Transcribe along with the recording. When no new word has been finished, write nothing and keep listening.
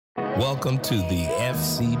Welcome to the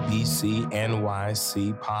FCBC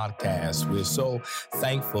NYC podcast. We're so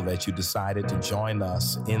thankful that you decided to join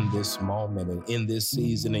us in this moment and in this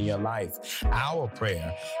season in your life. Our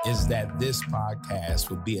prayer is that this podcast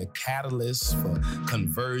will be a catalyst for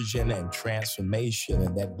conversion and transformation,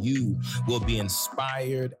 and that you will be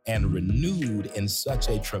inspired and renewed in such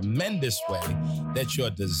a tremendous way that your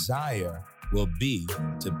desire will be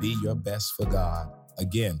to be your best for God.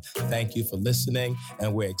 Again, thank you for listening,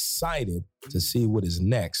 and we're excited to see what is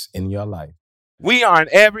next in your life. We are an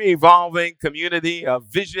ever-evolving community of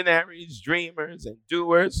visionaries, dreamers, and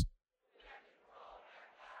doers.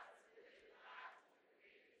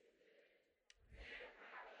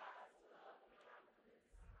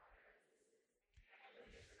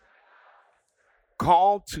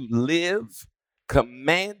 Called to live,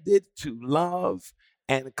 commanded to love,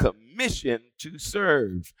 and commissioned to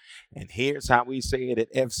serve. And here's how we say it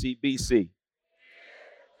at FCBC.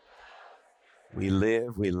 We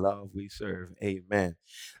live, we love, we serve. Amen.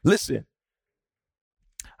 Listen,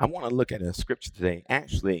 I want to look at a scripture today.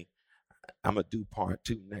 Actually, I'm going to do part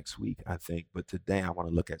 2 next week, I think. But today I want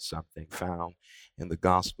to look at something found in the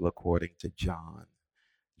gospel according to John,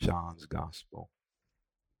 John's gospel,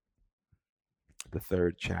 the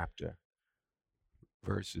 3rd chapter,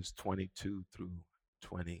 verses 22 through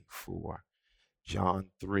 24. John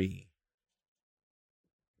 3,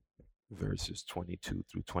 verses 22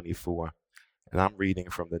 through 24. And I'm reading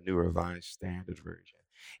from the New Revised Standard Version.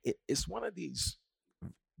 It's one of these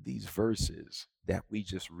verses that we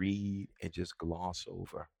just read and just gloss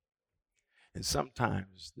over. And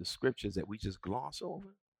sometimes the scriptures that we just gloss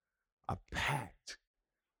over are packed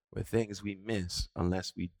with things we miss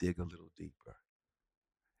unless we dig a little deeper.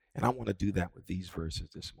 And I want to do that with these verses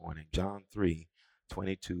this morning. John 3,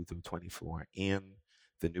 22 through 24 in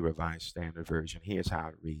the New Revised Standard Version. Here's how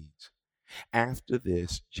it reads. After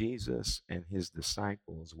this, Jesus and his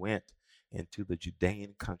disciples went into the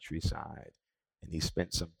Judean countryside, and he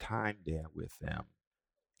spent some time there with them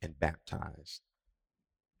and baptized.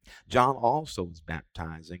 John also was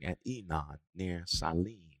baptizing at Enon near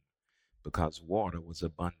Salim, because water was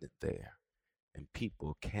abundant there, and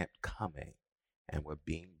people kept coming and were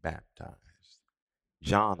being baptized.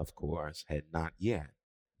 John, of course, had not yet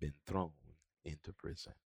been thrown into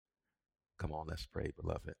prison. Come on, let's pray,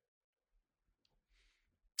 beloved.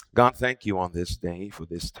 God, thank you on this day for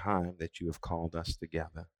this time that you have called us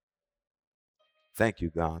together. Thank you,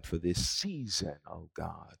 God, for this season, oh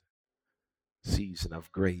God, season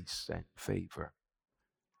of grace and favor.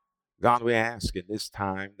 God, we ask in this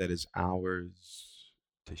time that is ours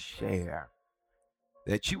to share,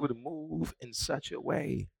 that you would move in such a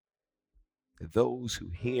way that those who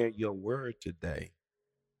hear your word today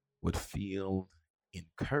would feel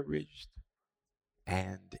encouraged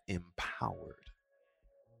and empowered.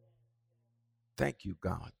 Thank you,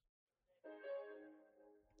 God.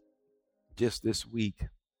 Just this week,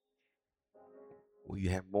 we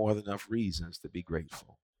have more than enough reasons to be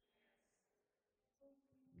grateful.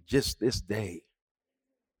 Just this day,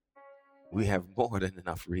 we have more than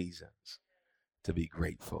enough reasons to be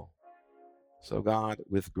grateful. So, God,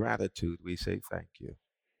 with gratitude, we say thank you.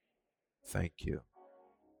 Thank you.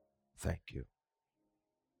 Thank you.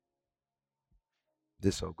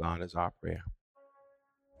 This, oh God, is our prayer.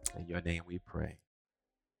 In your name we pray.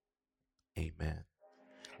 Amen.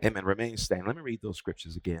 Amen. Remain standing. Let me read those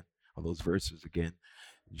scriptures again, or those verses again.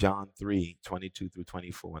 John 3, 22 through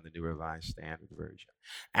 24 in the New Revised Standard Version.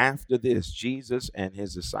 After this, Jesus and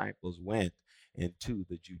his disciples went into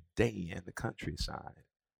the Judean countryside,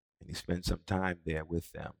 and he spent some time there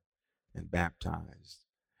with them and baptized.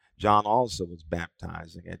 John also was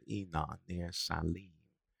baptizing at Enon near Salim,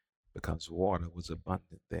 because water was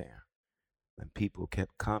abundant there, and people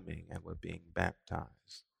kept coming and were being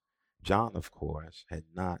baptized. John, of course, had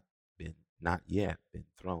not yet been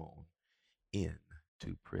thrown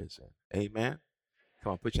into prison. Amen.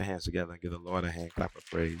 Come on, put your hands together and give the Lord a hand clap of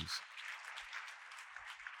praise.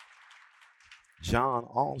 John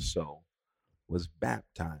also was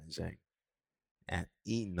baptizing at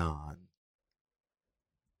Enon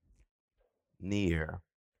near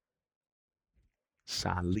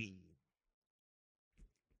Salim.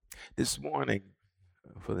 This morning,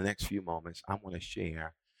 for the next few moments, I want to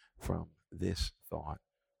share from this thought,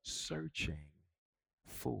 searching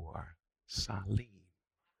for Salim.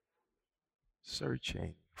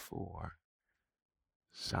 Searching for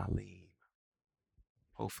Salim.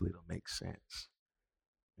 Hopefully it'll make sense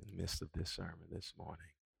in the midst of this sermon this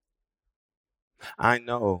morning. I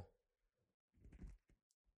know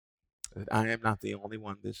that I am not the only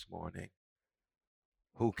one this morning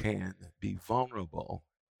who can be vulnerable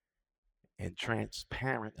and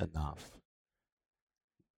transparent enough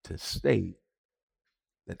to state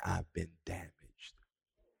that I've been damaged.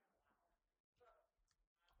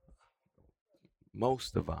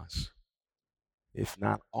 Most of us, if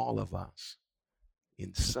not all of us,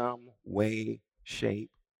 in some way, shape,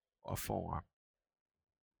 or form,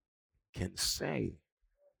 can say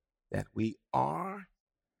that we are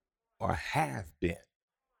or have been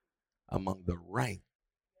among the rank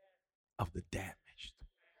of the damaged.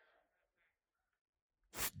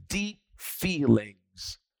 Deep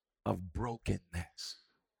feelings of brokenness,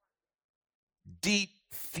 deep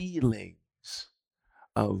feelings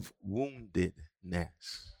of woundedness.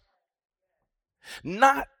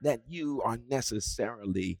 Not that you are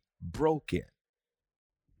necessarily broken,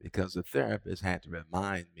 because the therapist had to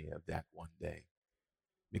remind me of that one day.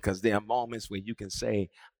 Because there are moments where you can say,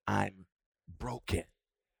 I'm broken.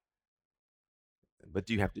 But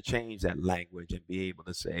you have to change that language and be able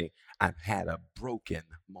to say, I've had a broken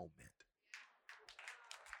moment.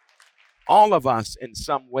 All of us, in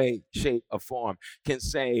some way, shape, or form, can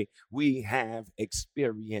say we have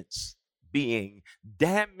experienced being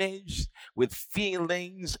damaged with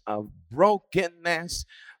feelings of brokenness.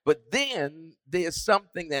 But then there's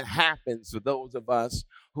something that happens for those of us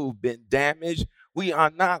who've been damaged. We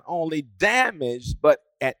are not only damaged, but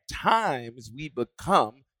at times we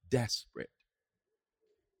become desperate.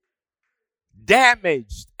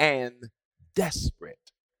 Damaged and desperate.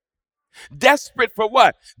 Desperate for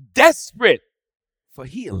what? Desperate for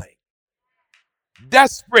healing.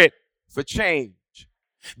 Desperate for change.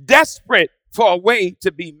 Desperate for a way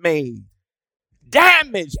to be made.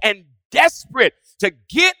 Damaged and desperate to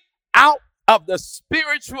get out of the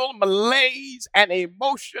spiritual malaise and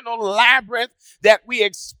emotional labyrinth that we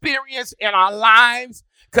experience in our lives,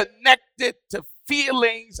 connected to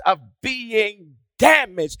feelings of being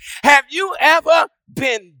damaged. Have you ever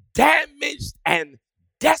been damaged and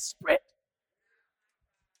desperate?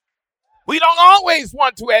 We don't always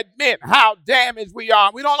want to admit how damaged we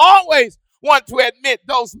are. We don't always want to admit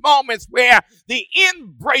those moments where the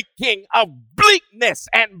inbreaking of bleakness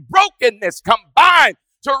and brokenness combine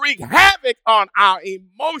to wreak havoc on our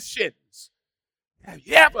emotions. Have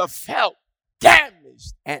you ever felt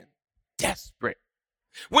damaged and desperate?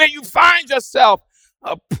 Where you find yourself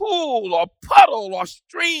a pool or puddle or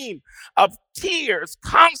stream of tears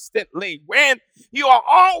constantly, when you are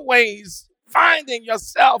always finding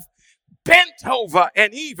yourself bent over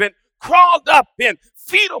and even crawled up in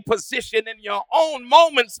fetal position in your own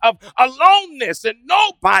moments of aloneness, and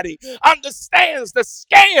nobody understands the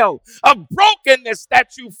scale of brokenness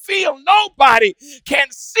that you feel. Nobody can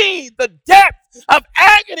see the depth of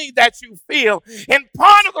agony that you feel. And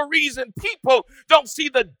part of the reason people don't see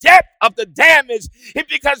the depth of the damage is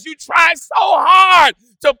because you try so hard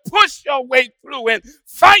to push your way through and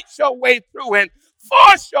fight your way through and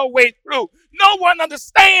force your way through. No one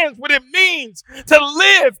understands what it means to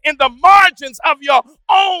live in the margins of your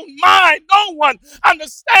own mind. No one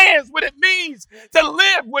understands what it means to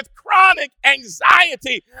live with chronic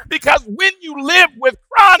anxiety, because when you live with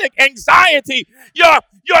chronic anxiety, your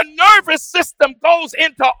nervous system goes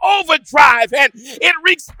into overdrive and it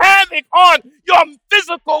wreaks havoc on your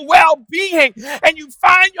physical well-being, and you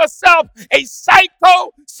find yourself a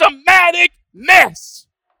psychosomatic mess.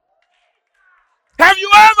 Have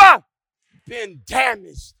you ever been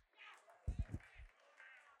damaged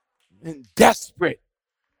and desperate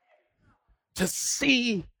to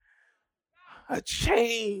see a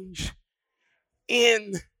change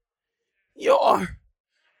in your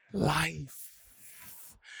life?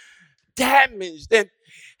 Damaged, and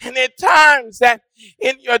at times that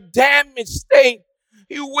in your damaged state,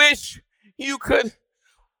 you wish you could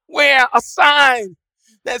wear a sign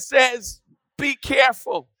that says, be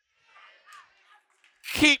careful.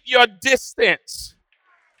 Keep your distance,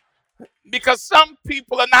 because some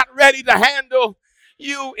people are not ready to handle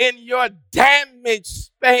you in your damaged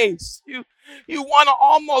space. You want to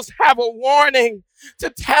almost have a warning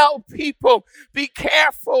to tell people, be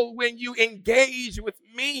careful when you engage with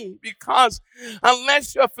me, because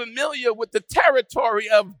unless you're familiar with the territory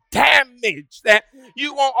of damage, that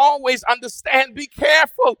you won't always understand. Be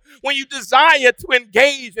careful when you desire to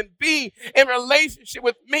engage and be in relationship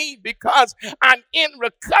with me, because I'm in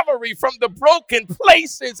recovery from the broken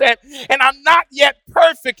places, and I'm not yet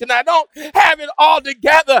perfect, and I don't have it all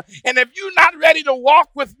together. And if you're not ready to walk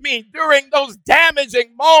with me during those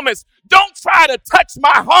damaging moments, don't try to touch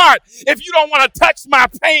my heart if you don't want to touch my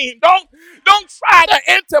pain. Don't try to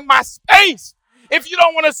enter my space if you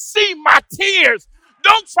don't want to see my tears.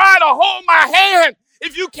 Don't try to hold my hand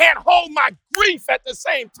if you can't hold my grief at the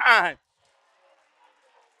same time.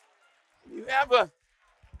 You ever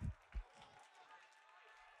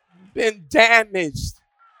been damaged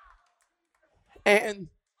and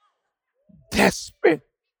desperate.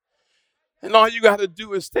 And all you got to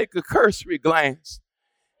do is take a cursory glance.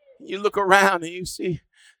 You look around and you see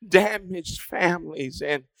damaged families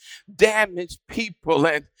and damaged people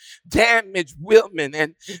and damaged women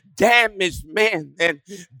and damaged men and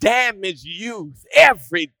damaged youth.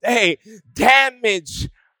 Every day, damage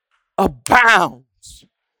abounds.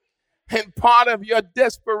 And part of your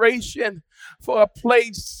desperation for a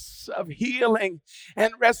place of healing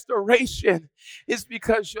and restoration is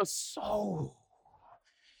because your soul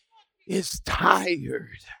is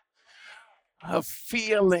tired of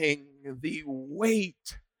feeling the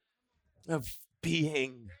weight of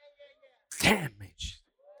being damaged.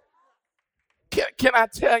 Can I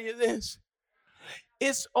tell you this?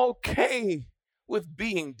 It's okay with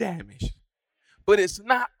being damaged, but it's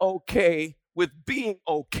not okay with being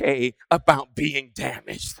okay about being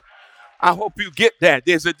damaged. I hope you get that.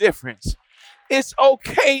 There's a difference. It's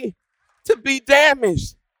okay to be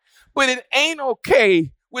damaged, but it ain't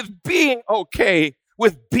okay with being okay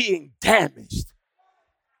with being damaged.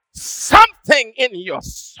 Something in your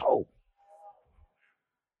soul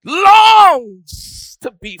longs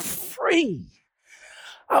to be free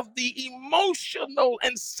of the emotional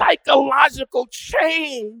and psychological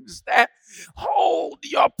chains that hold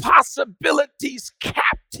your possibilities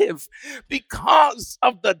captive because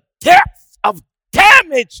of the depth of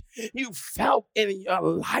damage you felt in your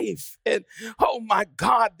life. And oh my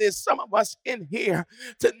God, there's some of us in here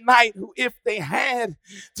tonight who, if they had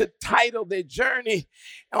to title their journey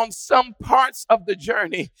on some parts of the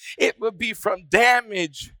journey, it would be from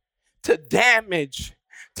damage to damage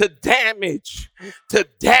to damage to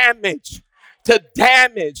damage to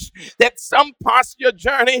damage. That some parts of your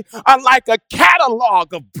journey are like a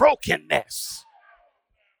catalog of brokenness.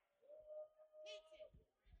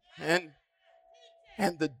 And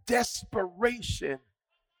the desperation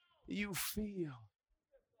you feel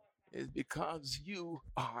is because you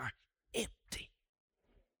are empty.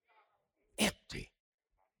 Empty.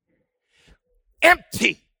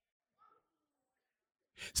 Empty.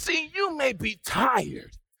 See, you may be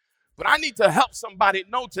tired, but I need to help somebody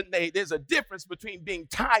know today there's a difference between being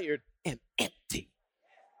tired and empty.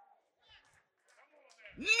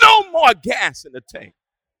 No more gas in the tank.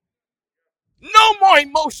 No more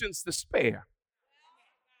emotions to spare.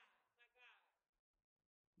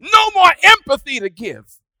 No more empathy to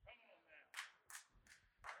give.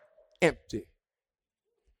 Empty.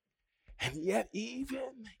 And yet,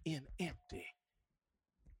 even in empty,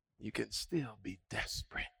 you can still be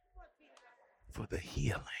desperate for the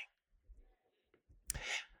healing.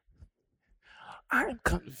 I am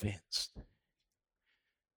convinced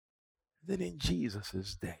that in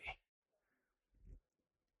Jesus' day,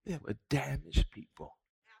 there were damaged people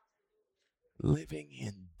living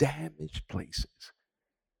in damaged places,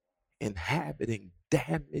 inhabiting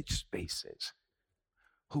damaged spaces,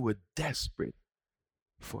 who were desperate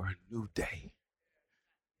for a new day.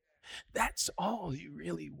 That's all you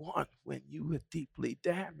really want when you are deeply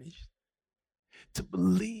damaged. To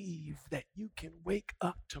believe that you can wake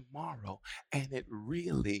up tomorrow and it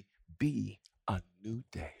really be a new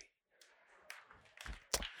day.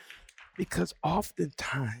 Because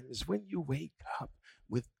oftentimes when you wake up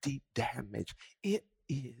with deep damage, it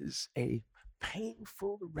is a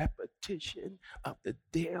painful repetition of the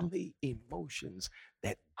daily emotions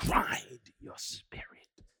that grind your spirit.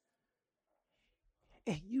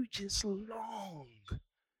 And you just long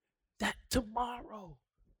that tomorrow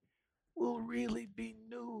will really be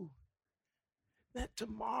new. That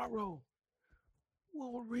tomorrow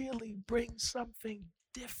will really bring something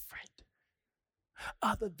different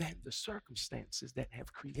other than the circumstances that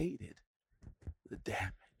have created the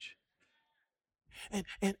damage.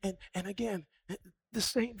 And again, the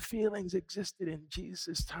same feelings existed in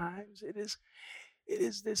Jesus' times. It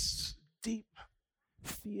is this deep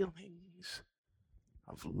feelings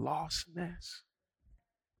of lostness.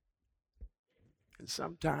 And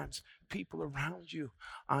sometimes people around you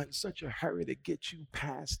are in such a hurry to get you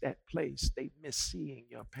past that place, they miss seeing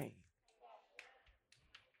your pain.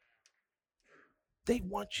 They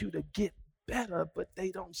want you to get better, but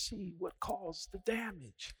they don't see what caused the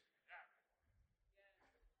damage.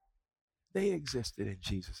 They existed in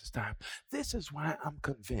Jesus' time. This is why I'm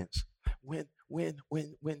convinced when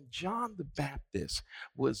John the Baptist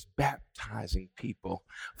was baptizing people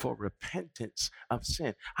for repentance of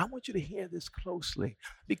sin, I want you to hear this closely,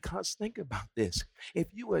 because think about this. If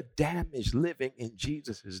you were damaged living in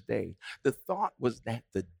Jesus' day, the thought was that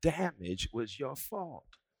the damage was your fault.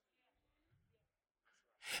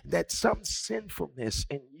 That some sinfulness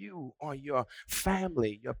in you or your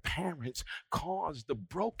family, your parents, caused the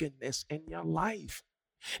brokenness in your life.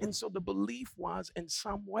 And so the belief was in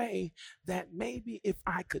some way that maybe if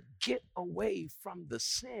I could get away from the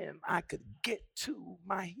sin, I could get to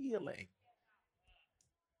my healing.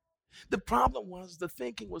 The problem was the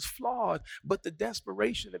thinking was flawed, but the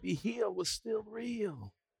desperation to be healed was still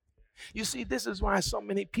real. You see, this is why so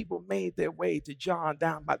many people made their way to John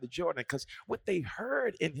down by the Jordan, because what they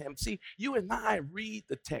heard in him. See, you and I read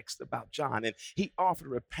the text about John, and he offered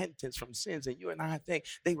repentance from sins, and you and I think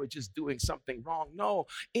they were just doing something wrong. No,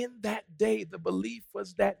 in that day, the belief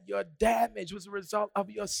was that your damage was a result of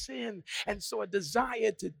your sin. And so a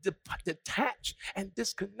desire to detach and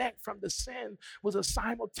disconnect from the sin was a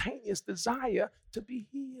simultaneous desire to be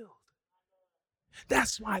healed.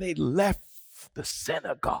 That's why they left the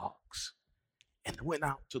synagogues and went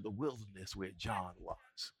out to the wilderness where John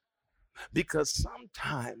was. Because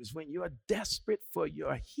sometimes when you're desperate for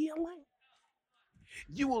your healing,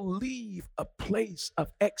 you will leave a place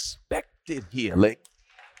of expected healing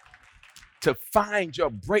to find your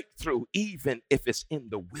breakthrough, even if it's in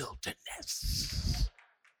the wilderness.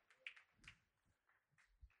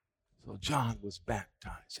 So John was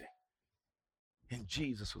baptizing, and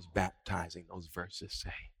Jesus was baptizing, those verses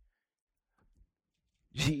say.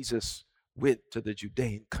 Jesus went to the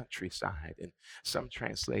Judean countryside, and some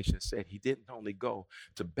translations said he didn't only go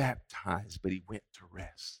to baptize, but he went to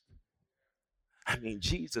rest. I mean,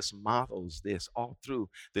 Jesus models this all through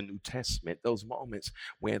the New Testament, those moments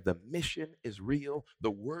where the mission is real,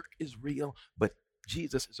 the work is real, but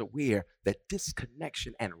Jesus is aware that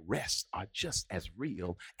disconnection and rest are just as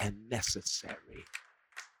real and necessary.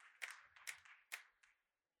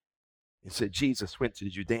 It said Jesus went to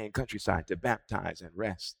the Judean countryside to baptize and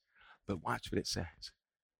rest. But watch what it says.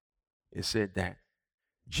 It said that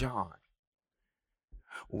John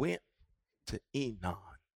went to Enon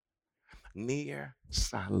near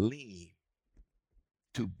Salim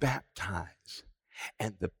to baptize,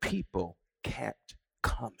 and the people kept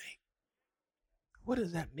coming. What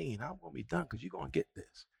does that mean? I won't be done because you're going to get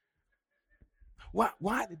this.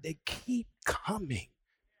 Why did they keep coming?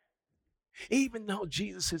 Even though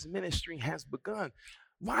Jesus' ministry has begun,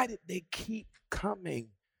 why did they keep coming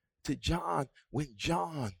to John when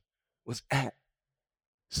John was at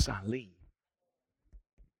Salim?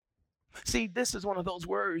 See, this is one of those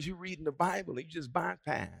words you read in the Bible and you just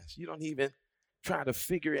bypass. You don't even try to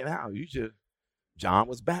figure it out. John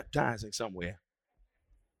was baptizing somewhere.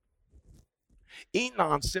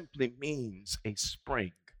 Enon simply means a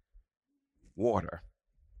spring, water.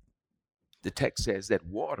 The text says that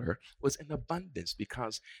water was in abundance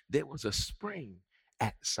because there was a spring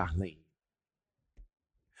at Salim.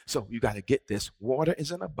 So you got to get this. Water is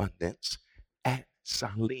in abundance at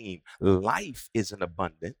Salim. Life is in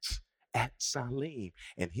abundance at Salim.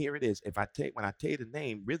 And here it is. When I tell you the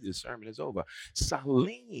name, really the sermon is over.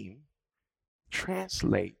 Salim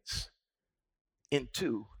translates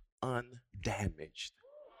into undamaged.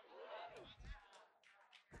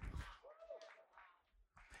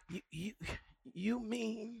 You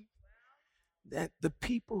mean that the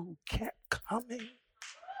people who kept coming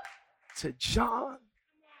to John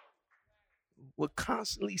were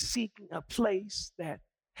constantly seeking a place that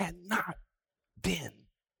had not been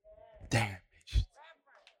damaged?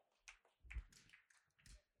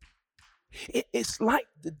 It's like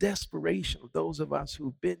the desperation of those of us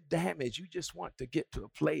who've been damaged. You just want to get to a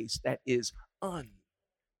place that is undamaged.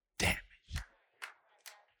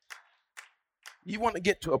 You want to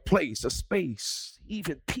get to a place, a space,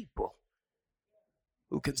 even people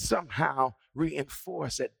who can somehow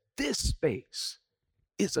reinforce that this space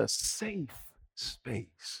is a safe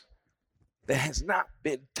space that has not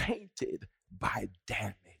been tainted by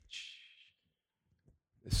damage,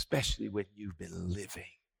 especially when you've been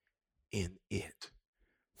living in it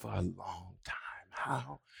for a long time.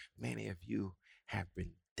 How many of you have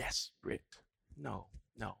been desperate? No.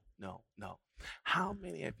 How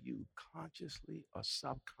many of you, consciously or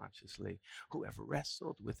subconsciously, who have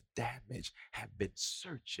wrestled with damage, have been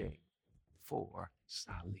searching for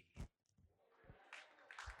Salim?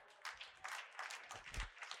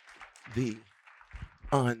 The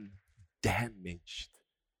undamaged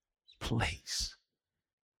place.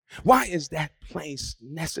 Why is that place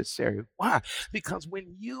necessary? Why? Because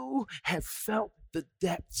when you have felt the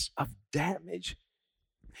depths of damage,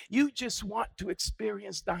 you just want to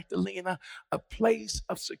experience, Dr. Lena, a place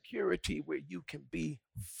of security where you can be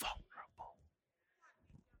vulnerable.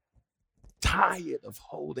 Tired of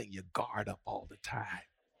holding your guard up all the time.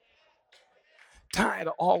 Tired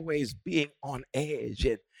of always being on edge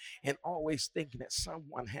and always thinking that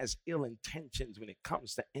someone has ill intentions when it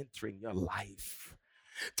comes to entering your life.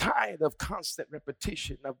 Tired of constant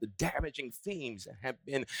repetition of the damaging themes that have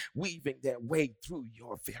been weaving their way through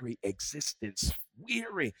your very existence.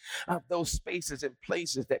 Weary of those spaces and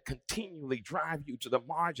places that continually drive you to the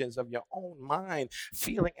margins of your own mind,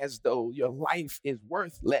 feeling as though your life is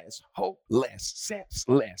worthless, hopeless,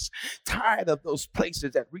 senseless. Tired of those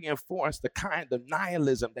places that reinforce the kind of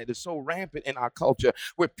nihilism that is so rampant in our culture,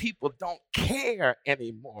 where people don't care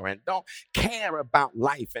anymore and don't care about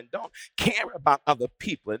life and don't care about other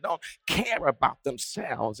people and don't care about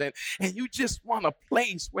themselves. And you just want a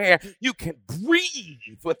place where you can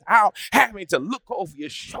breathe without having to look over your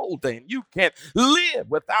shoulder, and you can live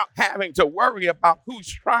without having to worry about who's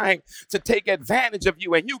trying to take advantage of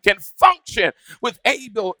you, and you can function with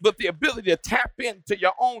the ability to tap into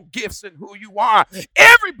your own gifts and who you are.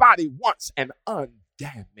 Everybody wants an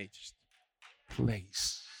undamaged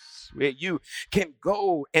place where you can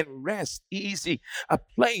go and rest easy, a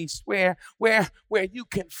place where you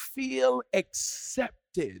can feel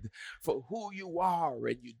accepted for who you are,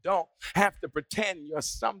 and you don't have to pretend you're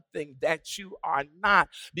something that you are not,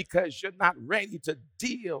 because you're not ready to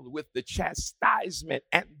deal with the chastisement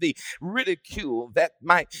and the ridicule that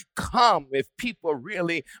might come if people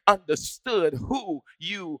really understood who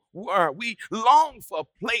you were. We long for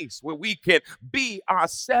a place where we can be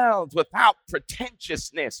ourselves without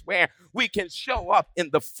pretentiousness, where we can show up in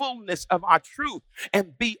the fullness of our truth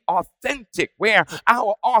and be authentic, where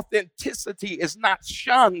our authenticity is not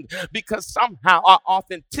shunned, because somehow our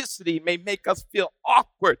authenticity may make us feel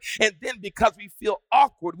awkward. And then because we feel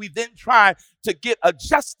awkward, we then try to get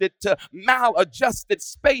adjusted to maladjusted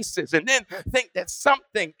spaces, and then think that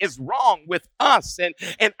something is wrong with us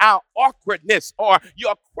and our awkwardness or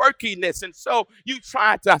your quirkiness. And so you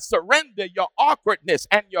try to surrender your awkwardness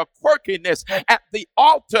and your quirkiness at the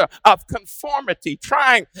altar of conformity,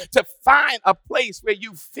 trying to find a place where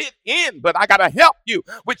you fit in. But I got to help you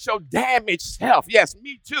with your damaged self. Yes,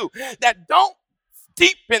 me too. That don't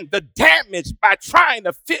deepen the damage by trying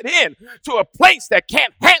to fit in to a place that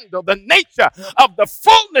can't handle the nature of the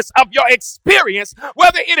fullness of your experience,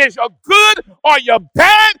 whether it is your good or your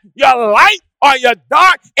bad, your light or your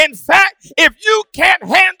dark. In fact, if you can't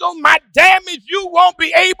handle my damage, you won't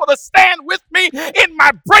be able to stand with me in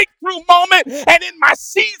my breakthrough moment and in my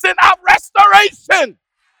season of restoration.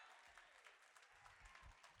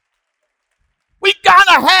 We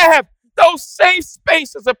gotta have those safe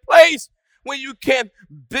spaces, a place where you can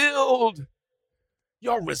build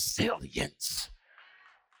your resilience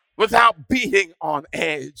without being on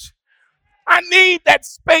edge. I need that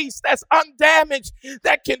space that's undamaged,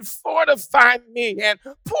 that can fortify me and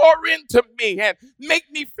pour into me and make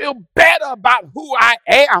me feel better about who I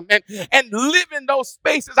am, and live in those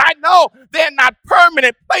spaces. I know they're not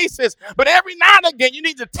permanent places, but every now and again you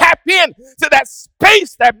need to tap in to that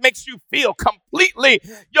space that makes you feel completely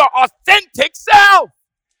your authentic self.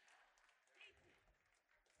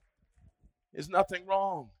 There's nothing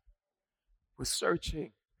wrong with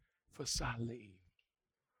searching for Salim,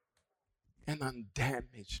 an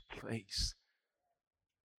undamaged place.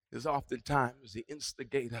 Because oftentimes the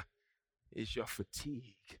instigator is your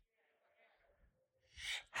fatigue.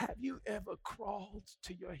 Have you ever crawled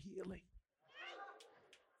to your healing?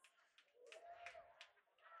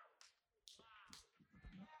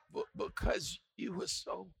 Because you were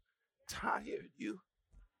so tired.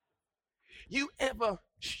 You ever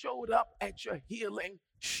showed up at your healing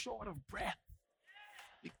short of breath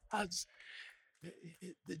because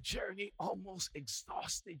the journey almost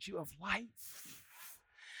exhausted you of life?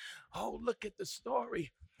 Oh, look at the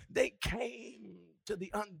story. They came to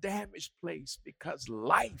the undamaged place because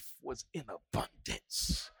life was in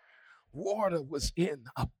abundance. Water was in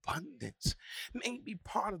abundance. Maybe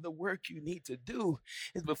part of the work you need to do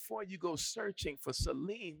is, before you go searching for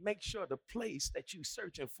Salim, make sure the place that you're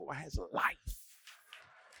searching for has life.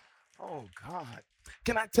 Oh, God.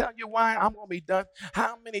 Can I tell you why? I'm going to be done.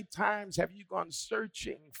 How many times have you gone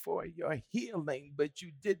searching for your healing, but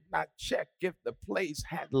you did not check if the place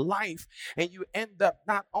had life, and you end up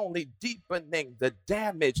not only deepening the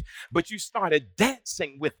damage, but you started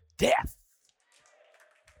dancing with death?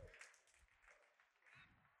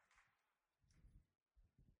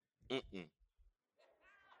 Mm-mm.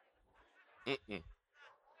 Mm-mm.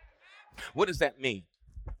 What does that mean?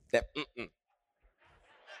 That mm-mm.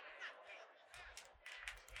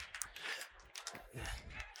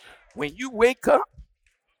 When you wake up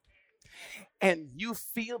and you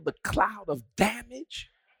feel the cloud of damage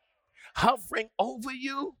hovering over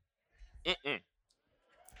you,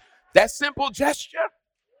 that simple gesture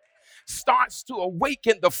starts to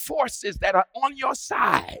awaken the forces that are on your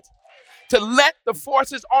side. To let the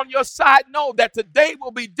forces on your side know that today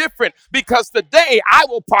will be different because today I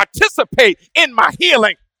will participate in my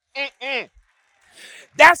healing.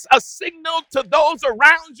 That's a signal to those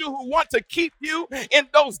around you who want to keep you in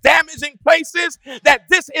those damaging places that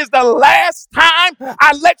this is the last time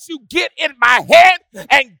I let you get in my head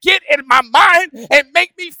and get in my mind and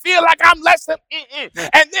make me feel like I'm less than.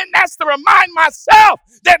 And then that's to remind myself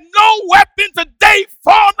that no weapon today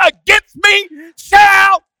formed against me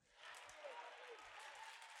shall.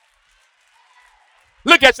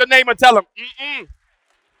 Look at your neighbor and tell him,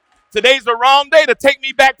 today's the wrong day to take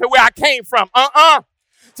me back to where I came from.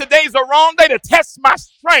 Today's the wrong day to test my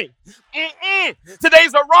strength.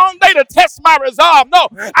 Today's the wrong day to test my resolve. No,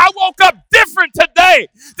 I woke up different today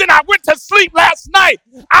than I went to sleep last night.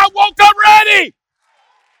 I woke up ready,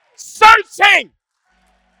 searching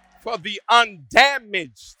for the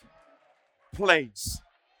undamaged place.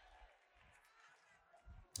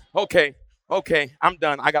 Okay, I'm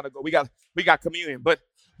done. I gotta go. We got communion. But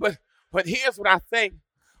here's what I think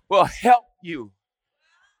will help you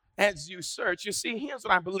as you search. You see, here's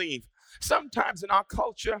what I believe. Sometimes in our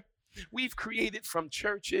culture, we've created from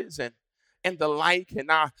churches and the like, in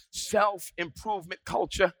our self-improvement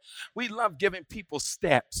culture, we love giving people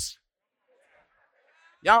steps.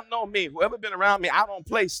 Y'all know me. Whoever been around me, I don't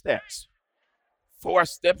play steps. 4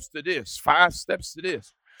 steps to this, 5 steps to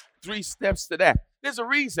this, 3 steps to that. There's a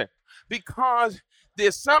reason. Because the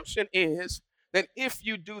assumption is that if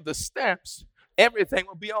you do the steps, everything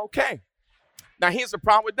will be okay. Now, here's the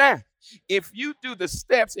problem with that. If you do the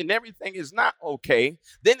steps and everything is not okay,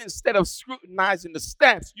 then instead of scrutinizing the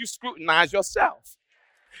steps, you scrutinize yourself.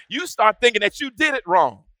 You start thinking that you did it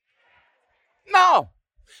wrong. No.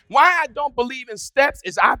 Why I don't believe in steps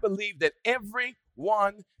is I believe that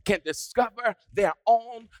everyone can discover their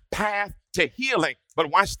own path to healing. But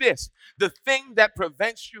watch this. The thing that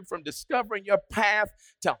prevents you from discovering your path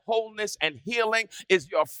to wholeness and healing is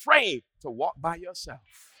you're afraid to walk by yourself.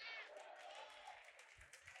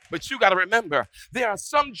 But you got to remember, there are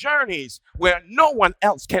some journeys where no one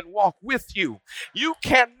else can walk with you. You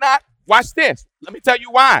cannot, watch this. Let me tell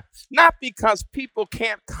you why. Not because people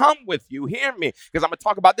can't come with you. Hear me, because I'm going to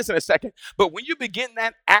talk about this in a second. But when you begin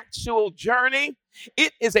that actual journey,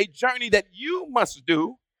 it is a journey that you must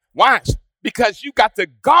do. Watch, because you got to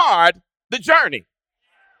guard the journey.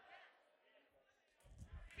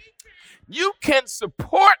 You can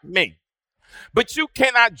support me, but you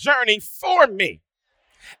cannot journey for me.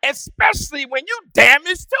 Especially when you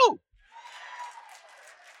damaged too.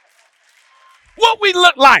 What we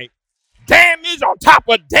look like? Damage on top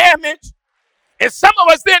of damage. And some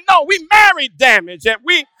of us didn't know we married damage and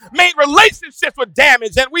we made relationships with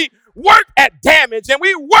damage and we work at damage and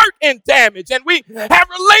we work in damage and we have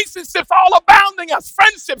relationships all abounding us,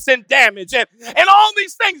 friendships in damage and all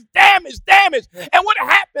these things, damage. And what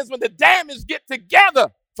happens when the damage get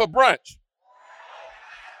together for brunch?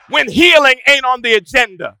 When healing ain't on the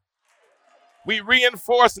agenda, we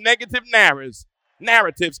reinforce negative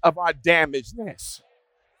narratives of our damagedness.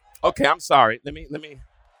 Okay, I'm sorry. Let me.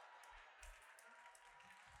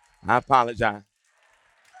 I apologize.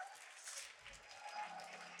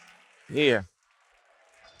 Here's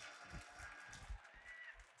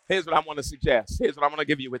what I want to suggest. Here's what I want to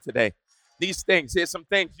give you with today. These things, here's some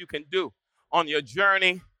things you can do on your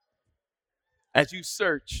journey as you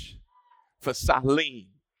search for Salim.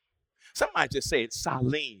 Somebody just say it's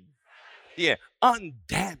Salim. Yeah,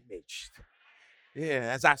 undamaged.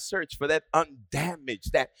 Yeah, as I search for that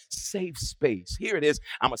undamaged, that safe space. Here it is.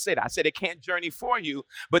 I'm going to say that. I said it can't journey for you,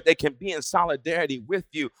 but they can be in solidarity with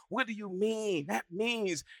you. What do you mean? That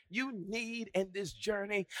means you need in this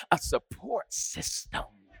journey a support system.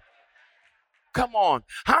 Come on.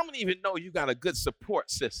 How many of you know you got a good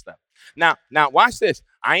support system? Now watch this.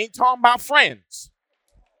 I ain't talking about friends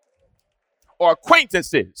or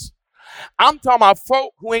acquaintances. I'm talking about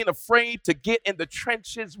folk who ain't afraid to get in the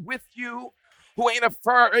trenches with you, who ain't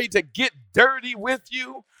afraid to get dirty with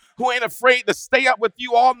you, who ain't afraid to stay up with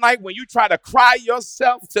you all night when you try to cry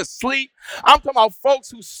yourself to sleep. I'm talking about folks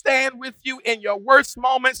who stand with you in your worst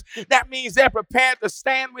moments. That means they're prepared to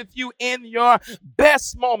stand with you in your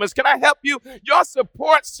best moments. Can I help you? Your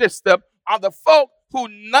support system are the folk who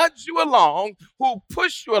nudge you along, who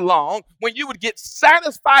push you along when you would get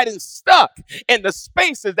satisfied and stuck in the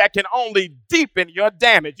spaces that can only deepen your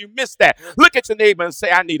damage. You missed that. Look at your neighbor and say,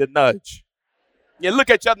 I need a nudge. You look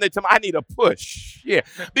at each other and they tell me, I need a push. Yeah.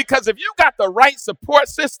 Because if you got the right support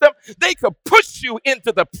system, they could push you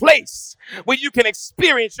into the place where you can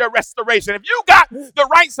experience your restoration. If you got the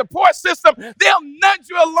right support system, they'll nudge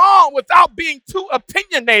you along without being too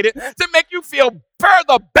opinionated to make you feel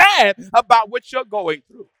further bad about what you're going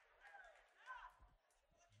through.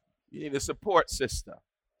 You need a support system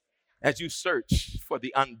as you search for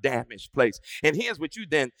the undamaged place. And here's what you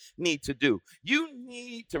then need to do. You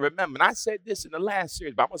need to remember, and I said this in the last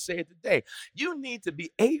series, but I'm going to say it today. You need to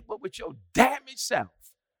be able with your damaged self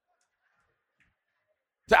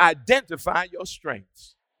to identify your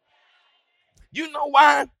strengths. You know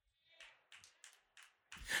why?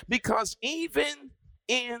 Because even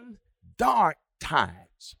in dark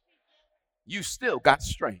times, you still got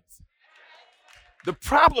strength. The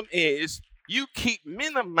problem is, you keep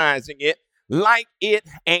minimizing it like it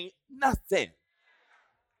ain't nothing.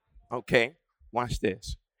 Okay, watch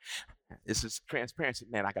this. This is transparency.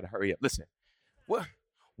 Man, I got to hurry up. Listen.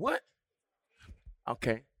 What?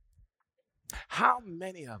 Okay. How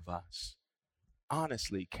many of us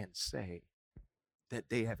honestly can say that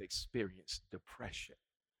they have experienced depression?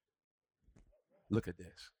 Look at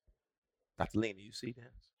this. Dr. Lena, you see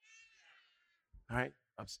this? All right?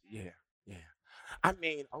 Yeah. I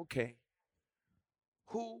mean, okay.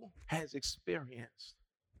 Who has experienced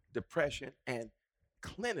depression and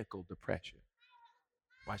clinical depression?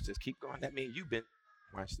 Watch this. Keep going. That means you've been.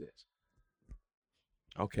 Watch this.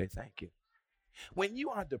 Okay, thank you. When you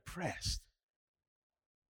are depressed,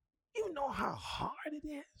 you know how hard it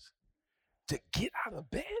is to get out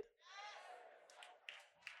of bed?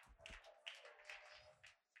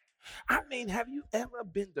 I mean, have you ever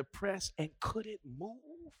been depressed and couldn't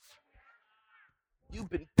move? You've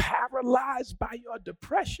been paralyzed by your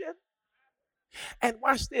depression. And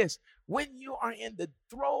watch this. When you are in the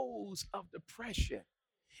throes of depression,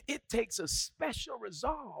 it takes a special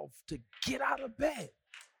resolve to get out of bed.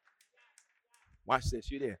 Watch this.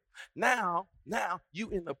 You there. Now you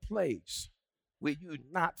in a place where you're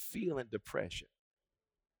not feeling depression.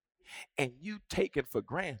 And you taking for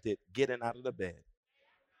granted getting out of the bed.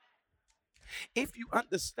 If you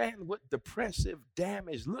understand what depressive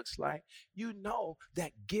damage looks like, you know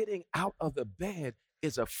that getting out of the bed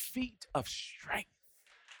is a feat of strength.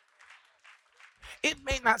 It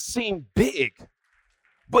may not seem big,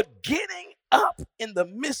 but getting up in the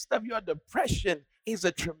midst of your depression is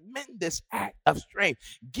a tremendous act of strength.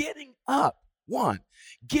 Getting up, 1,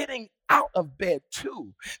 getting out of bed,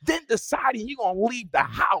 2, then deciding you're going to leave the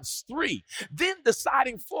house, 3, then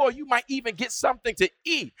deciding 4, you might even get something to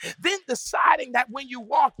eat, then deciding that when you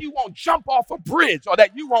walk, you won't jump off a bridge or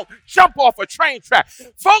that you won't jump off a train track.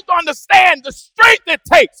 Folks understand the strength it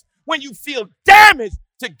takes when you feel damaged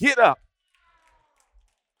to get up.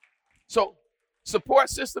 So, support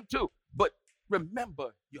system too, but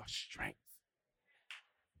remember your strength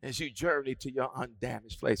as you journey to your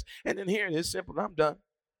undamaged place. And then here it is, simple, I'm done.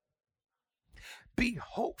 Be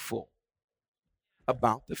hopeful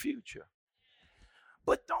about the future.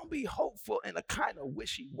 But don't be hopeful in a kind of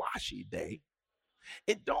wishy-washy day.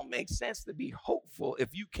 It don't make sense to be hopeful if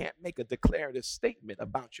you can't make a declarative statement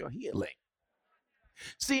about your healing.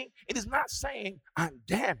 See, it is not saying I'm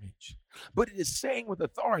damaged, but it is saying with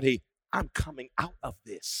authority, I'm coming out of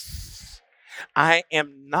this. I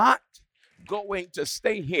am not going to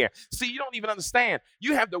stay here. See, you don't even understand.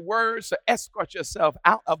 You have the words to escort yourself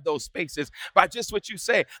out of those spaces by just what you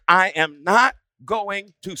say. I am not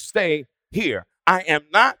going to stay here. I am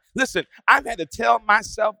not. Listen, I've had to tell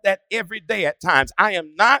myself that every day at times. I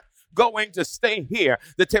am not going to stay here.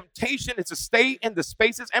 The temptation is to stay in the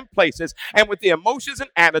spaces and places and with the emotions and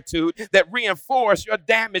attitude that reinforce your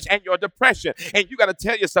damage and your depression. And you got to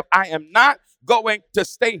tell yourself, I am not going to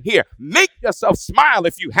stay here. Make yourself smile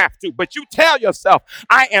if you have to, but you tell yourself,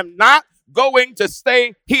 I am not going to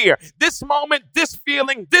stay here. This moment, this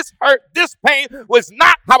feeling, this hurt, this pain was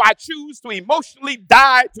not how I choose to emotionally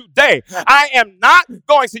die today. I am not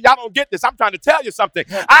going, so y'all don't get this. I'm trying to tell you something.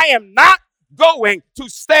 I am not going to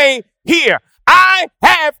stay here. I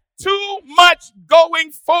have too much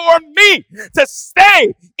going for me to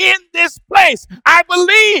stay in this place. I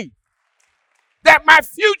believe that my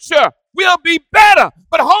future will be better.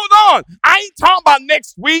 But hold on. I ain't talking about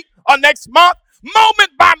next week or next month. Moment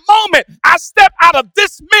by moment, I step out of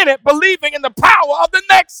this minute believing in the power of the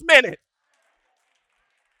next minute.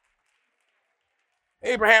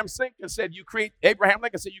 Abraham Lincoln said you create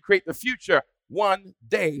the future one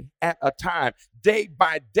day at a time. day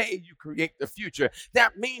by day, you create the future.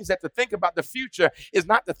 That means that to think about the future is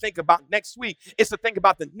not to think about next week. It's to think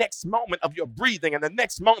about the next moment of your breathing and the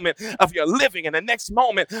next moment of your living and the next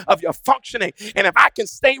moment of your functioning. And if I can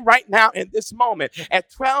stay right now in this moment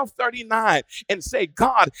at 12:39 and say,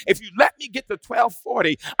 God, if you let me get to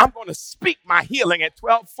 12:40, I'm going to speak my healing at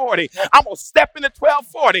 12:40. I'm going to step into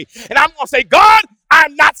 12:40 and I'm going to say, God,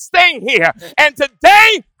 I'm not staying here. And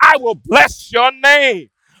today I will bless your name.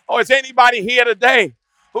 Oh, is anybody here today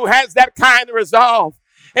who has that kind of resolve?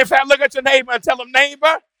 In fact, look at your neighbor and tell them,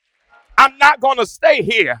 neighbor, I'm not going to stay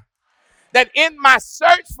here. That in my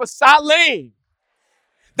search for Salim,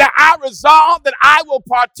 that I resolve that I will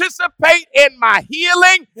participate in my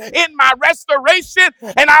healing, in my restoration,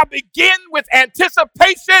 and I'll begin with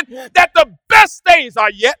anticipation that the best days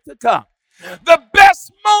are yet to come. The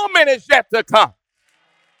best moment is yet to come.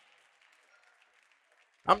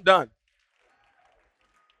 I'm done.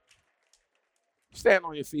 Stand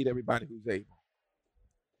on your feet, everybody who's able.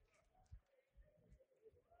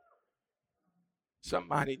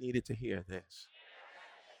 Somebody needed to hear this.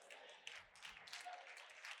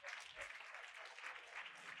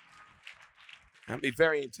 I'm be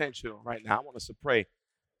very intentional right now. I want us to pray.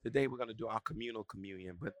 Today we're going to do our communal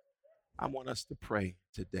communion, but I want us to pray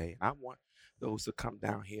today. I want those to come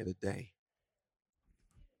down here today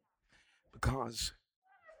because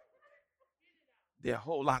there are a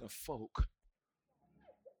whole lot of folk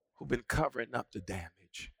who've been covering up the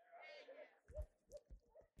damage.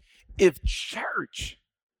 If church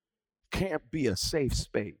can't be a safe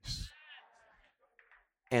space,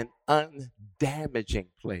 an undamaging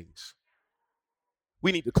place,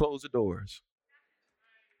 we need to close the doors.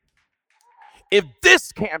 If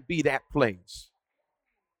this can't be that place,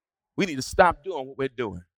 we need to stop doing what we're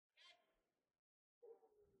doing.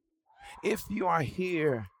 If you are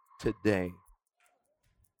here today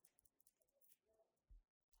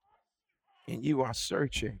and you are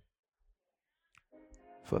searching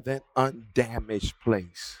for that undamaged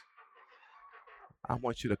place, I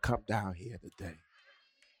want you to come down here today.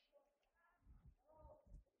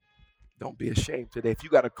 Don't be ashamed today. If you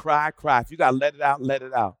got to cry, cry. If you got to let it out, let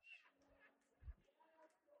it out.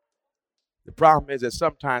 The problem is that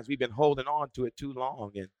sometimes we've been holding on to it too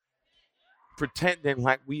long and pretending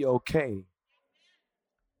like we okay.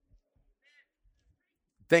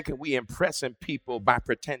 Thinking we impressing people by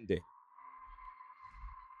pretending.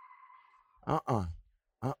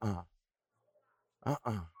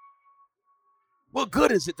 What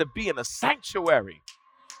good is it to be in a sanctuary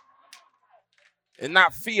and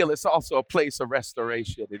not feel it's also a place of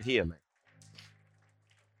restoration and healing?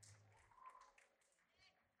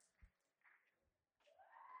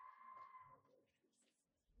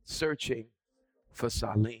 Searching for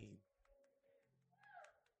Salim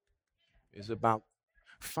is about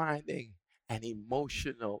finding an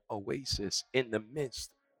emotional oasis in the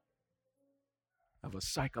midst of a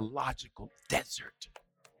psychological desert.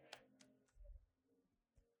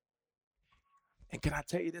 And can I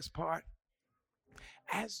tell you this part?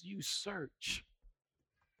 As you search,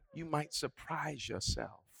 you might surprise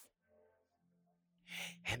yourself.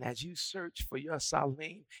 And as you search for your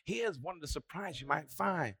Salim, here's one of the surprises you might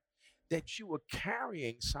find, that you are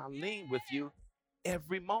carrying Salim with you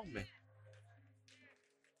every moment.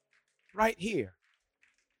 Right here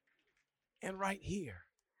and right here.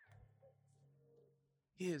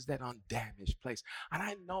 Here's that undamaged place. And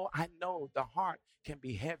I know the heart can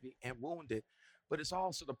be heavy and wounded, but it's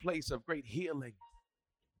also the place of great healing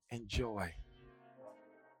and joy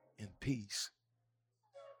and peace.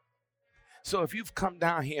 So if you've come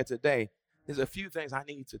down here today, there's a few things I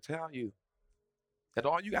need to tell you. That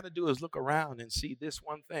all you got to do is look around and see this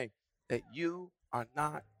one thing, that you are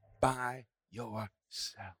not by yourself.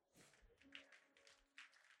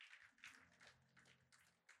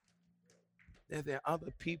 There are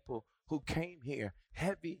other people who came here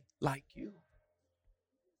heavy like you,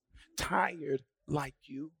 tired like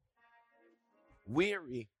you,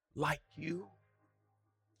 weary like you.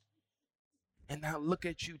 And now look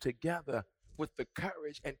at you together with the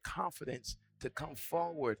courage and confidence to come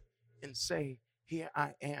forward and say, here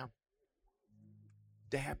I am,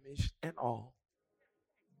 damaged and all,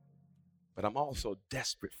 but I'm also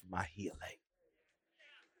desperate for my healing.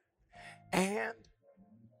 And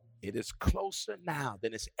it is closer now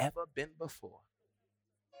than it's ever been before.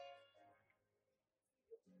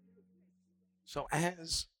 So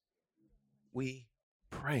as we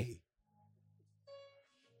pray,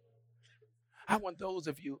 I want those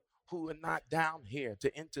of you who are not down here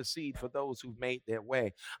to intercede for those who've made their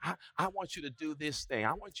way. I want you to do this thing.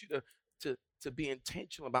 I want you to be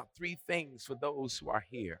intentional about 3 things for those who are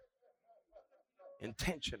here.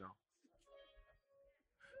 Intentional.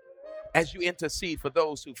 As you intercede for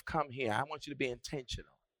those who've come here, I want you to be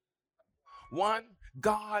intentional. One,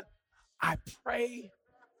 God, I pray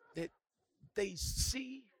that they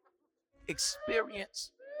see,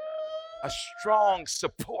 experience a strong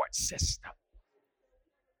support system.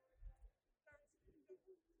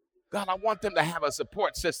 God, I want them to have a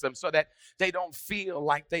support system so that they don't feel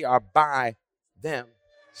like they are by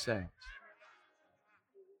themselves.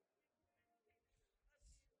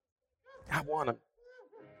 I want them.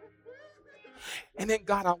 And then,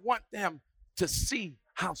 God, I want them to see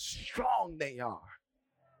how strong they are.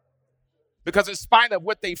 Because in spite of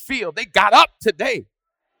what they feel, they got up today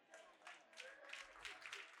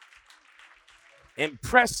and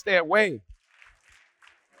pressed their way.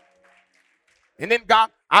 And then,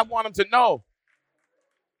 God, I want them to know,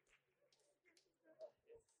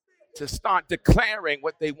 to start declaring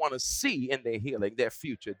what they want to see in their healing, their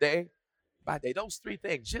future, day by day. Those three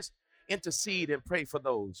things, just intercede and pray for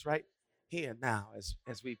those right here now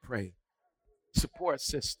as we pray. Support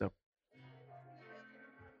system,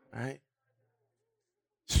 right?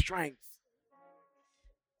 Strength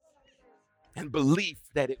and belief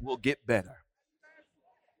that it will get better.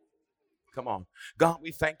 Come on. God,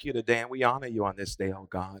 we thank you today and we honor you on this day, oh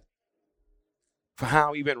God, for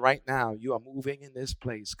how even right now you are moving in this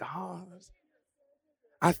place. God,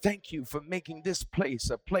 I thank you for making this place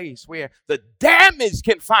a place where the damaged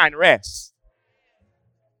can find rest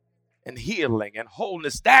and healing and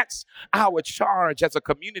wholeness. That's our charge as a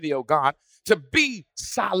community, oh God, to be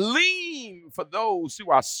salim for those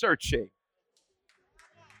who are searching,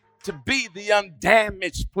 to be the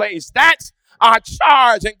undamaged place. That's our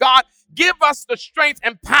charge. And God, give us the strength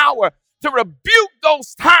and power to rebuke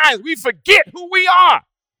those times we forget who we are.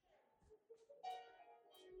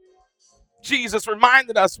 Jesus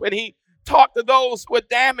reminded us when he talked to those who were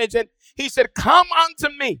damaged, and he said, come unto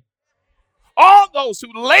me, all those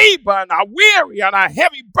who labor and are weary and are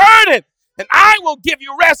heavy burdened, and I will give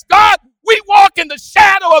you rest. God, we walk in the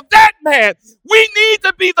shadow of that man. We need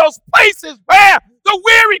to be those places where the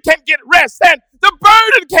weary can get rest, and the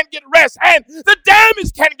burden can get rest, and the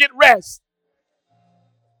damage can get rest.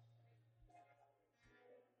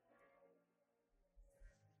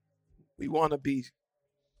 We want to be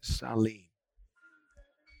salim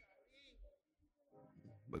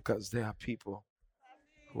because there are people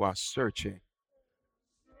who are searching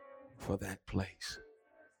for that place.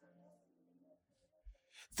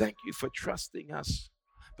 Thank you for trusting us,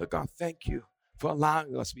 but God, thank you for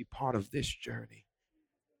allowing us to be part of this journey.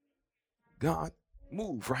 God,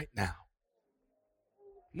 move right now.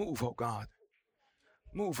 Move, oh God.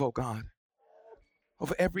 Move, oh God,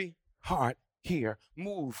 over every heart here.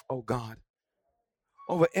 Move, oh God,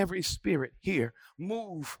 over every spirit here.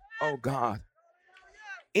 Move, oh God.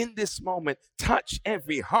 In this moment, touch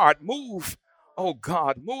every heart. Move, oh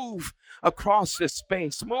God, move across this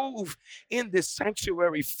space. Move in this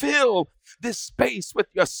sanctuary. Fill this space with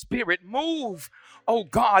your spirit. Move, oh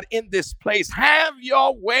God, in this place. Have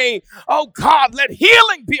your way. Oh God, let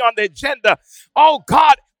healing be on the agenda. Oh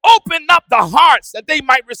God, open up the hearts that they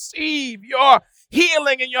might receive your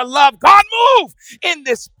healing and your love. God, move in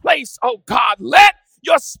this place. Oh God, let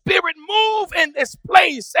your spirit move in this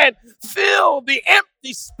place and fill the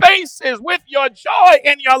empty spaces with your joy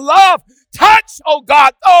and your love. Touch, oh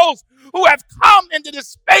God, those who have come into this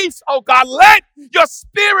space, oh God. Let your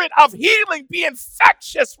spirit of healing be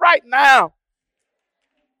infectious right now.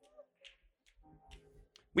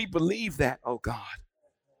 We believe that, oh God.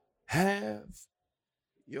 Have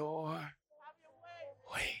your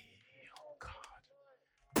way, oh God.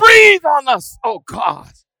 Breathe on us, oh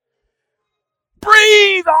God.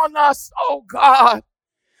 Breathe on us, oh God.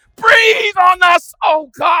 Breathe on us, oh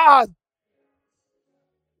God.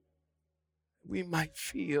 We might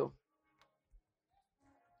feel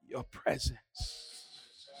your presence.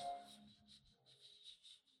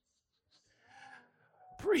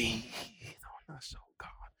 Breathe on us, oh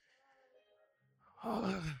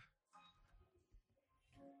God.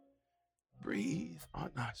 Breathe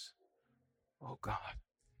on us, oh God.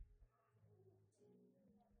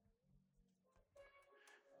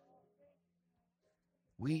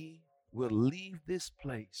 We will leave this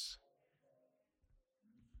place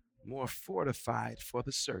more fortified for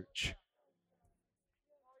the search.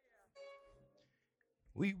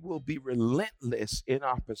 We will be relentless in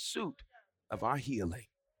our pursuit of our healing.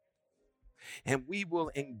 And we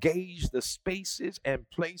will engage the spaces and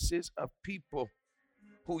places of people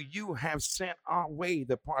who you have sent our way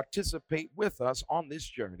to participate with us on this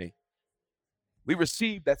journey. We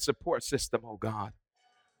receive that support system, oh God.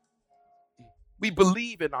 We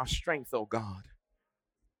believe in our strength, oh God.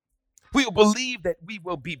 We will believe that we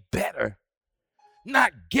will be better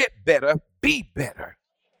Not get better, be better.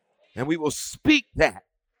 And we will speak that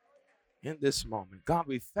in this moment. God,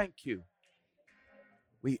 we thank you.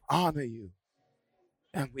 We honor you.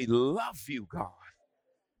 And we love you, God.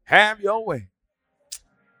 Have your way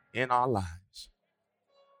in our lives.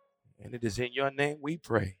 And it is in your name we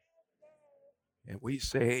pray. And we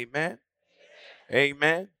say amen.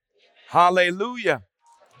 Amen. Hallelujah.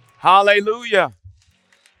 Hallelujah.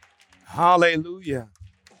 Hallelujah.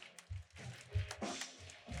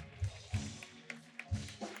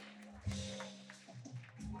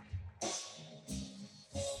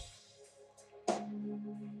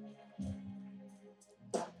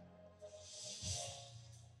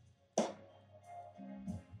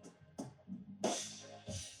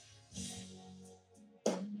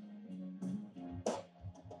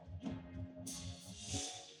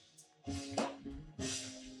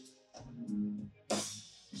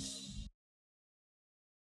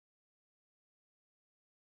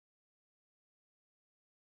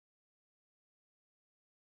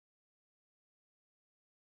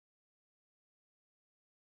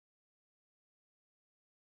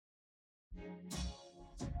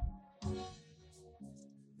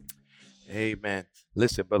 Amen.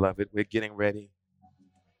 Listen, beloved, we're getting ready.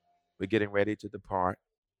 We're getting ready to depart.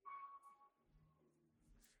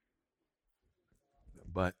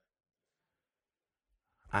 But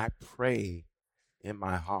I pray in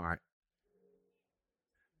my heart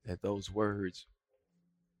that those words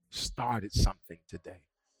started something today.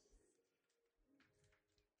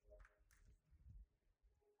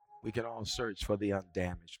 We can all search for the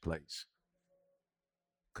undamaged place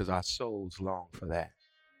because our souls long for that.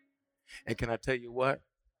 And can I tell you what?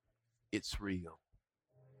 It's real.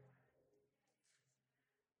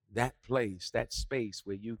 That place, that space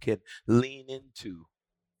where you can lean into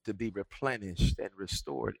to be replenished and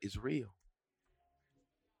restored is real.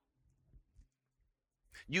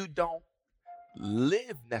 You don't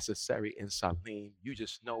live necessary in Saline. You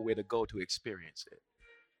just know where to go to experience it.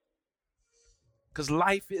 Because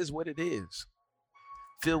life is what it is.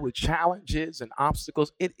 Filled with challenges and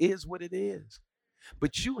obstacles, it is what it is.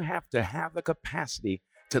 But you have to have the capacity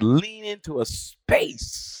to lean into a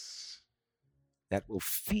space that will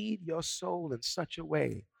feed your soul in such a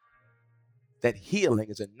way that healing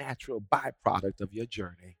is a natural byproduct of your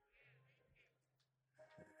journey.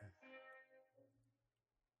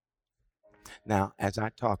 Now, as I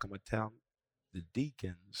talk, I'm going to tell the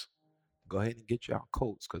deacons, go ahead and get y'all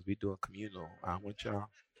coats because we're doing communal. I want y'all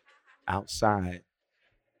outside,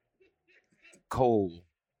 cold.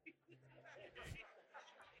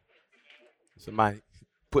 Somebody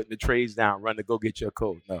putting the trays down, run to go get your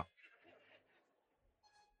coat. No.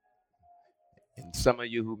 And some of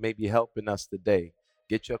you who may be helping us today,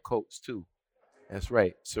 get your coats too. That's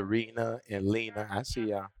right. Serena and Lena, I see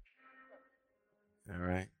y'all. All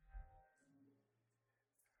right.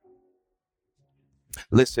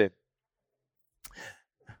 Listen,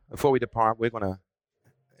 before we depart, we're going to,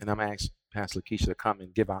 and I'm going to ask Pastor Lakeisha to come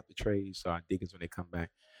and give out the trays so our deacons when they come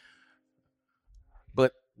back.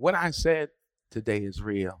 But what I said today is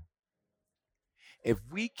real. If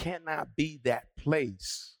we cannot be that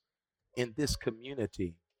place in this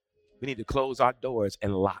community, we need to close our doors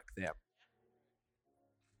and lock them.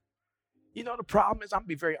 You know, the problem is, I'm going to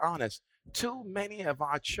be very honest, too many of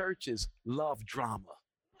our churches love drama.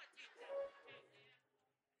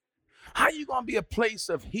 How are you going to be a place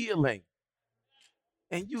of healing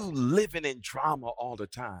and you living in drama all the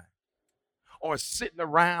time or sitting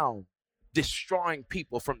around destroying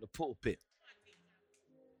people from the pulpit?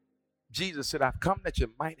 Jesus said, I've come that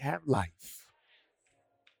you might have life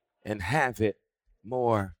and have it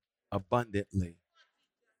more abundantly.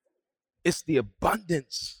 It's the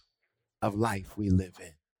abundance of life we live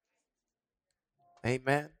in.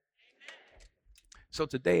 Amen. So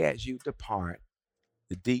today, as you depart,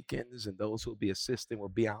 the deacons and those who will be assisting will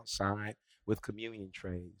be outside with communion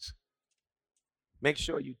trays. Make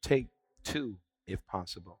sure you take 2 if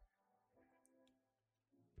possible.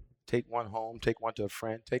 Take one home, take one to a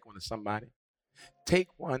friend, take one to somebody. Take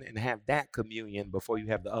one and have that communion before you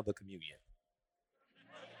have the other communion.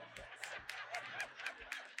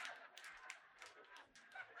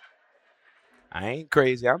 I ain't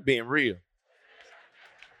crazy, I'm being real.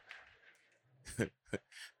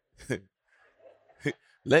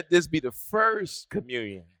 Let this be the first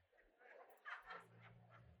communion.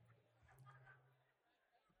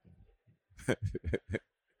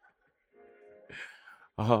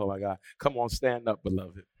 Oh my God. Come on, stand up,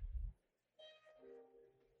 beloved.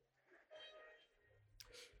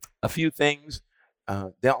 A few things.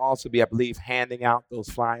 They'll also be, I believe, handing out those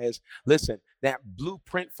flyers. Listen, that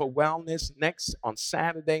Blueprint for Wellness next on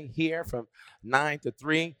Saturday here from 9 to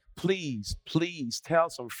 3. Please, please tell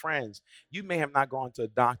some friends. You may have not gone to a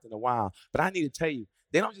doctor in a while, but I need to tell you,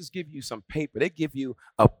 they don't just give you some paper. They give you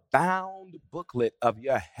a bound booklet of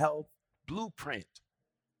your health blueprint.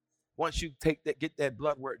 Once you get that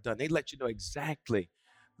blood work done, they let you know exactly.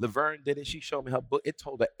 Laverne did it. She showed me her book. It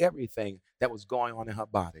told her everything that was going on in her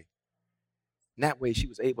body. And that way she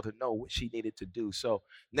was able to know what she needed to do. So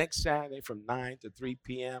next Saturday from 9 to 3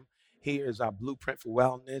 p.m., here is our Blueprint for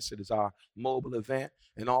Wellness. It is our mobile event.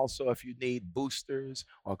 And also if you need boosters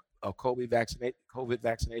or COVID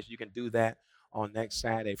vaccination, you can do that on next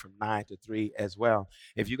Saturday from 9 to 3 as well.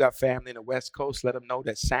 If you got family in the West Coast, let them know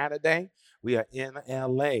that Saturday we are in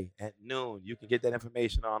LA at noon. You can get that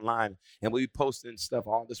information online, and we'll be posting stuff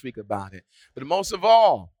all this week about it. But most of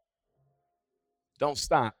all, don't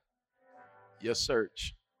stop your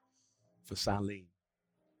search for Salim.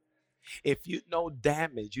 If you know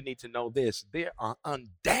damage, you need to know this. There are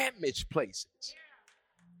undamaged places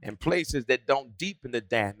and places that don't deepen the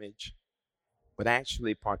damage, but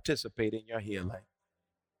actually participate in your healing.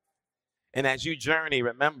 And as you journey,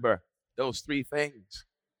 remember those 3 things.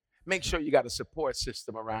 Make sure you got a support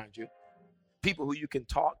system around you. People who you can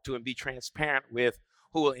talk to and be transparent with,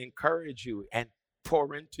 who will encourage you and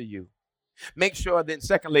pour into you. Make sure then,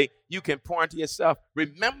 secondly, you can pour into yourself.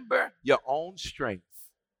 Remember your own strength.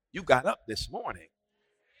 You got up this morning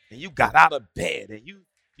and you got out of bed and you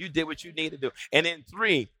did what you need to do. And then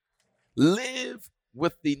 3, live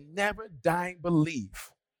with the never dying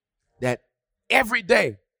belief that every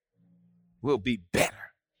day will be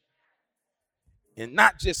better. And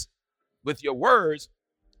not just with your words,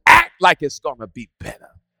 act like it's going to be better.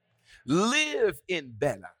 Live in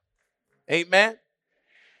better. Amen.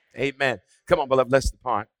 Amen. Come on, beloved, let's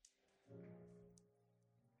depart.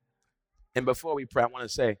 And before we pray, I want to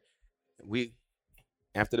say,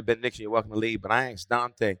 after the benediction, you're welcome to leave, but I asked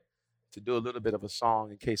Dante to do a little bit of a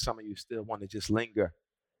song in case some of you still want to just linger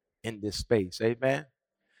in this space. Amen.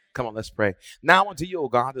 Come on, let's pray. Now unto you, O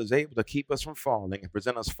God, who is able to keep us from falling and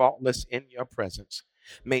present us faultless in your presence.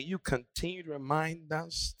 May you continue to remind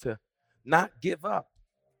us to not give up,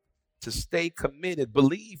 to stay committed,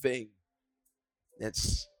 believing that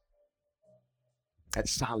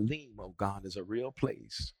Salim, oh God, is a real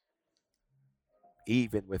place,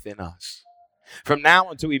 even within us. From now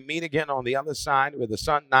until we meet again on the other side, where the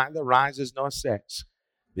sun neither rises nor sets,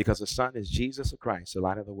 because the sun is Jesus Christ, the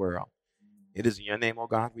light of the world. It is in your name, oh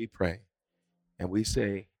God, we pray. And we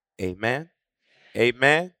say, amen,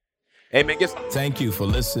 amen, amen. Thank you for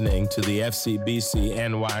listening to the FCBC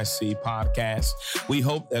NYC podcast. We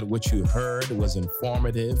hope that what you heard was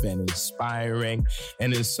informative and inspiring,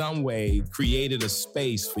 and in some way created a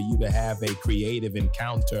space for you to have a creative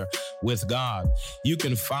encounter with God. You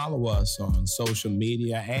can follow us on social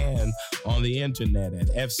media and on the internet at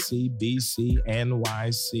fcbcnyc.org.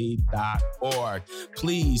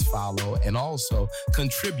 Please follow and also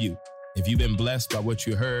contribute. If you've been blessed by what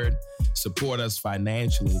you heard, support us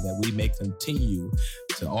financially that we may continue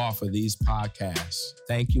to offer these podcasts.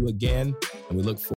 Thank you again, and we look forward